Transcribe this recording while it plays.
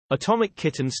Atomic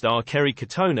Kitten star Kerry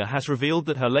Katona has revealed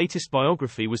that her latest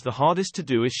biography was the hardest to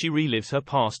do as she relives her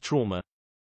past trauma.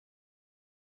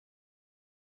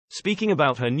 Speaking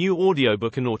about her new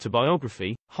audiobook and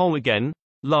autobiography, Whole Again,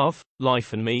 Love,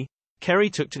 Life and Me, Kerry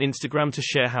took to Instagram to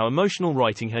share how emotional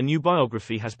writing her new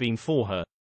biography has been for her.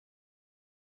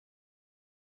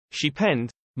 She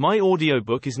penned, "My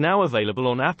audiobook is now available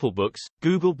on Apple Books,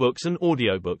 Google Books and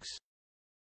Audiobooks.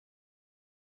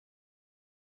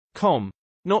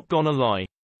 Not gonna lie.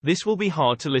 This will be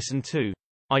hard to listen to.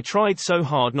 I tried so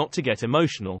hard not to get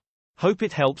emotional. Hope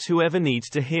it helps whoever needs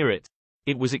to hear it.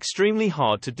 It was extremely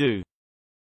hard to do.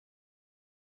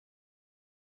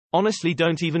 Honestly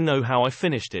don't even know how I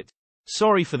finished it.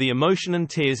 Sorry for the emotion and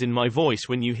tears in my voice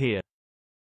when you hear.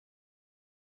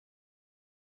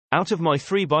 Out of my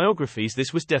 3 biographies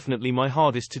this was definitely my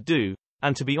hardest to do,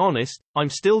 and to be honest, I'm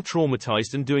still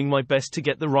traumatized and doing my best to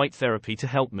get the right therapy to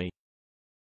help me."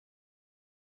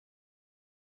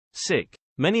 Sick.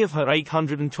 Many of her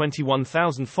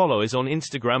 821,000 followers on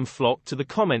Instagram flocked to the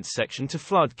comments section to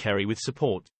flood Kerry with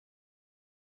support.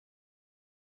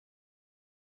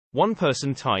 One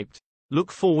person typed,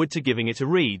 "Look forward to giving it a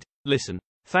read. Listen.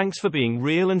 Thanks for being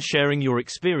real and sharing your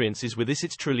experiences with us,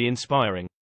 it's truly inspiring."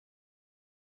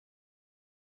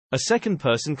 A second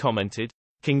person commented,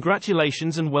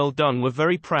 "Congratulations and well done, we're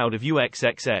very proud of you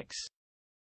XXX."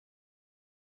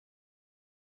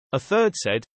 A third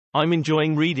said, "I'm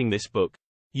enjoying reading this book.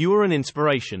 You are an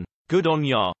inspiration. Good on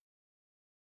ya."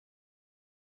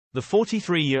 The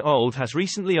 43-year-old has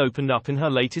recently opened up in her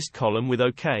latest column with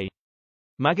OK!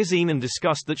 Magazine and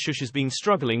discussed that Shush has been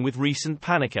struggling with recent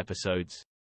panic episodes.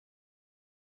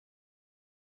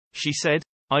 She said,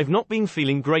 "I've not been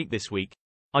feeling great this week.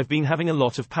 I've been having a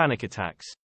lot of panic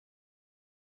attacks.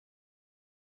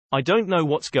 I don't know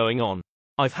what's going on.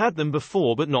 I've had them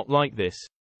before but not like this.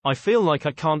 I feel like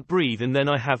I can't breathe and then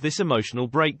I have this emotional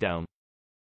breakdown."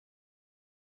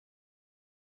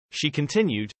 She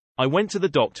continued, "I went to the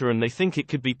doctor and they think it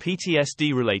could be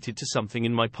PTSD related to something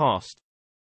in my past.